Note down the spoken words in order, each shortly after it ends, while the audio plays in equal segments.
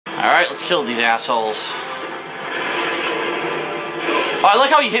Alright, let's kill these assholes. Oh, I like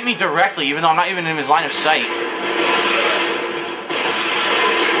how he hit me directly, even though I'm not even in his line of sight.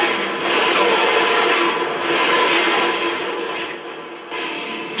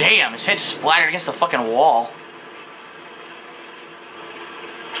 Damn, his head splattered against the fucking wall.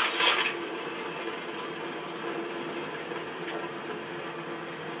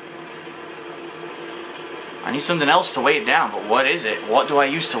 I need something else to weigh it down, but what is it? What do I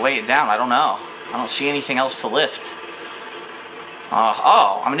use to weigh it down? I don't know. I don't see anything else to lift.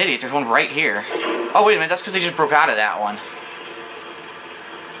 Oh, I'm an idiot. There's one right here. Oh, wait a minute. That's because they just broke out of that one.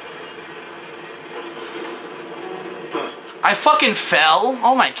 I fucking fell?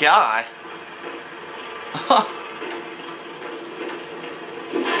 Oh my god.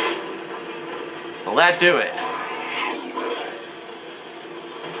 Will that do it?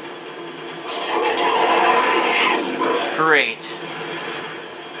 Great.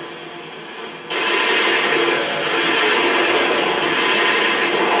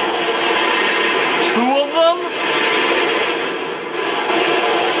 Two of them?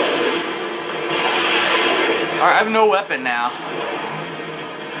 Alright, I have no weapon now.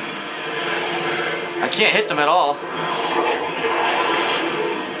 I can't hit them at all.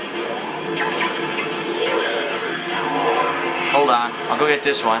 Hold on, I'll go get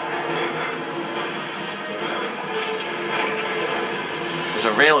this one. There's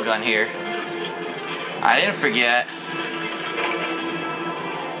a railgun here. I didn't forget.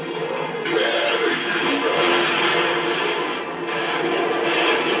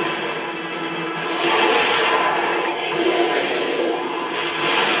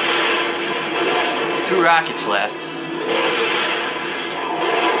 Two rockets left.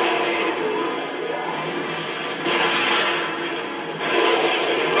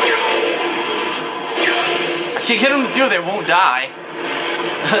 I can't get them to do it, they won't die.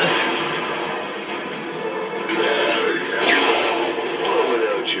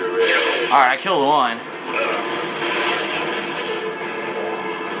 Alright, I killed one.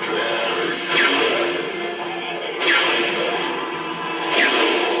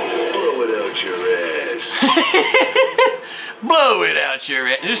 Blow it out your ass. Blow it out your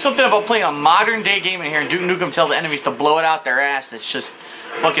ass. There's something about playing a modern day game in here and Duke Nukem tell the enemies to blow it out their ass that's just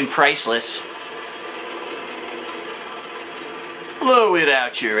fucking priceless. Blow it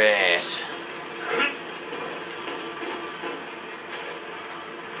out your ass.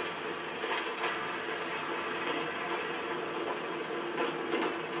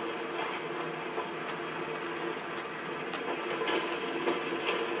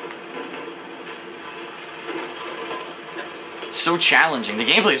 So challenging. The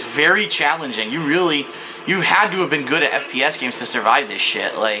gameplay is very challenging. You've had to have been good at FPS games to survive this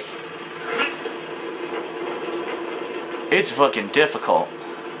shit. Like, it's fucking difficult.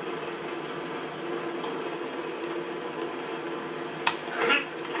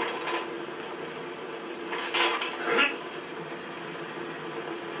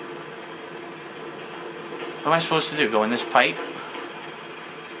 What am I supposed to do? Go in this pipe?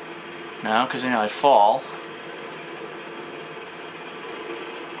 No, because then I'd fall.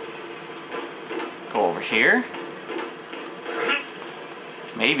 Go over here?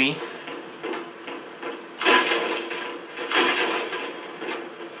 Maybe.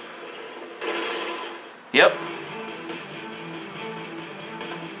 Yep.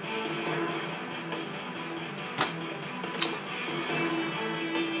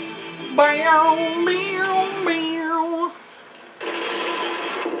 Bow, bow, bow.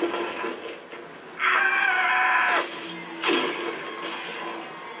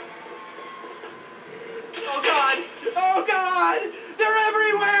 Oh God! Oh God! They're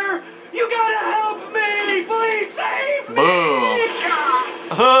everywhere! You gotta help me! Please save me! Boom.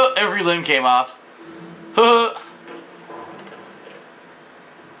 Every limb came off.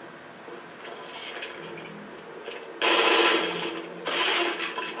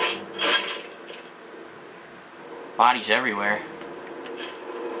 Bodies everywhere.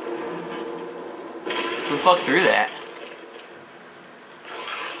 Who the fuck threw that?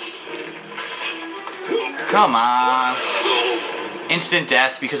 Come on. Instant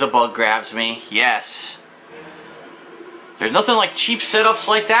death because a bug grabs me. Yes. There's nothing like cheap setups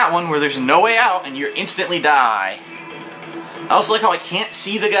like that one where there's no way out and you instantly die. I also like how I can't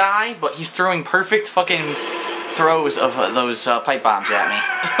see the guy, but he's throwing perfect fucking throws of those pipe bombs at me.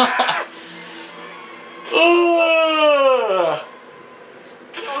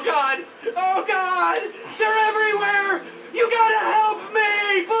 Oh God! Oh God! They're everywhere! You gotta help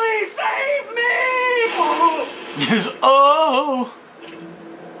me! Please save me! Oh! Oh!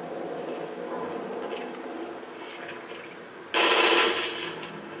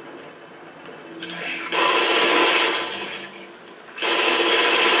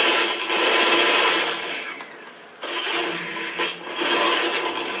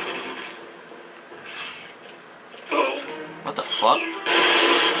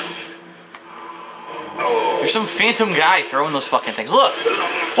 There's some phantom guy throwing those fucking things. Look!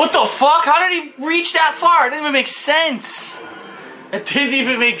 What the fuck? How did he reach that far? It didn't even make sense. It didn't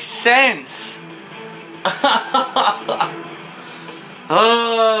even make sense.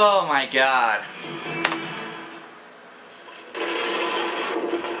 Oh my god.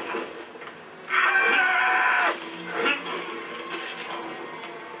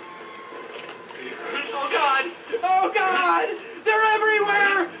 Oh god! Oh god! They're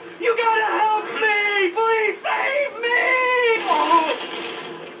everywhere! You gotta help me! Please save me! Oh.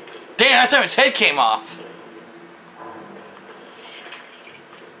 Damn, that time his head came off.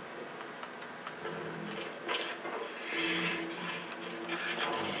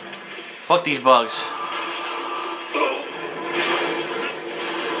 Fuck these bugs.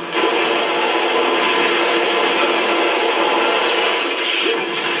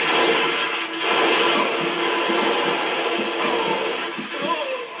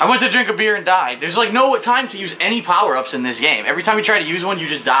 I went to drink a beer and died. There's like no time to use any power-ups in this game. Every time you try to use one, you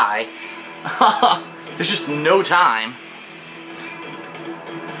just die. There's just no time.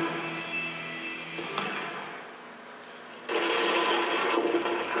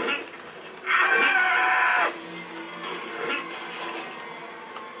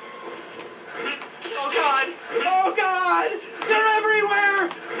 Oh god! Oh god! They're everywhere!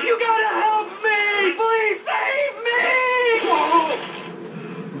 You gotta help me! Please save me! Oh.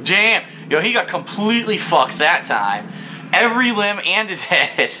 Damn. Yo, he got completely fucked that time. Every limb and his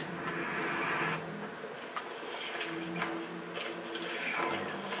head.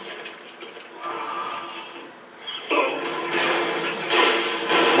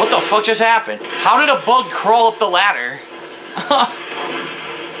 What the fuck just happened? How did a bug crawl up the ladder?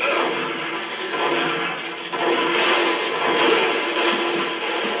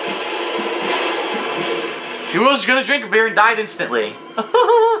 He was gonna drink a beer and died instantly.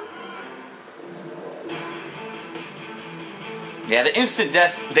 Yeah, the instant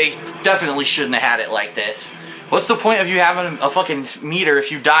death, they definitely shouldn't have had it like this. What's the point of you having a fucking meter if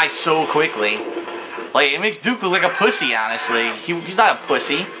you die so quickly? Like, it makes Duke look like a pussy, honestly. He's not a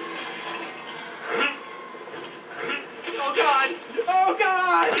pussy. Oh god! Oh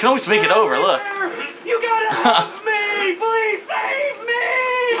god! I can always make it over, look. You gotta help me! Please save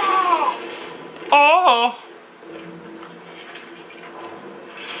me! Oh! Oh!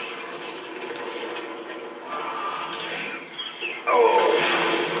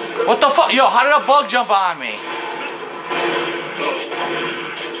 What the fuck? Yo, how did a bug jump on me?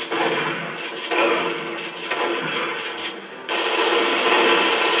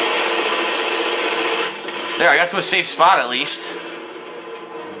 There, I got to a safe spot at least.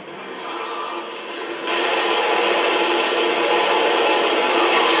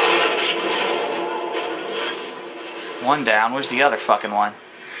 One down. Where's the other fucking one?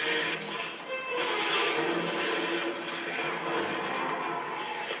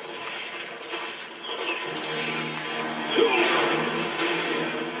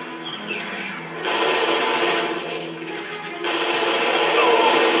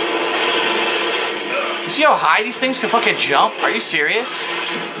 You see how high these things can fucking jump? Are you serious?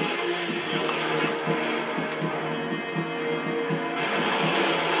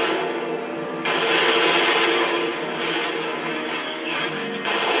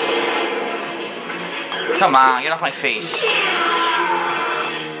 Come on, get off my face.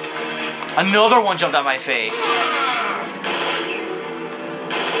 Another one jumped on my face.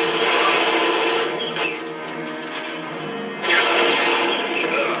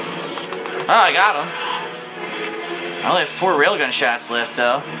 Oh, I got him. I only have 4 railgun shots left,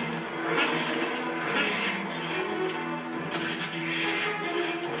 though.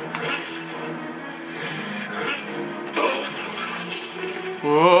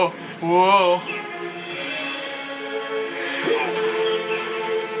 Whoa, whoa.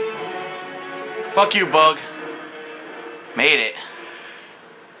 Fuck you, bug. Made it.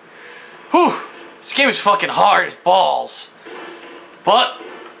 Whew. This game is fucking hard as balls. But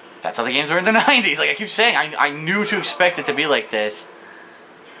that's how the games were in the 90s. Like I keep saying, I knew to expect it to be like this.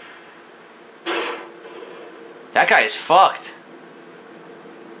 That guy is fucked.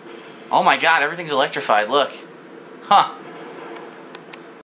 Oh my god, everything's electrified. Look. Huh.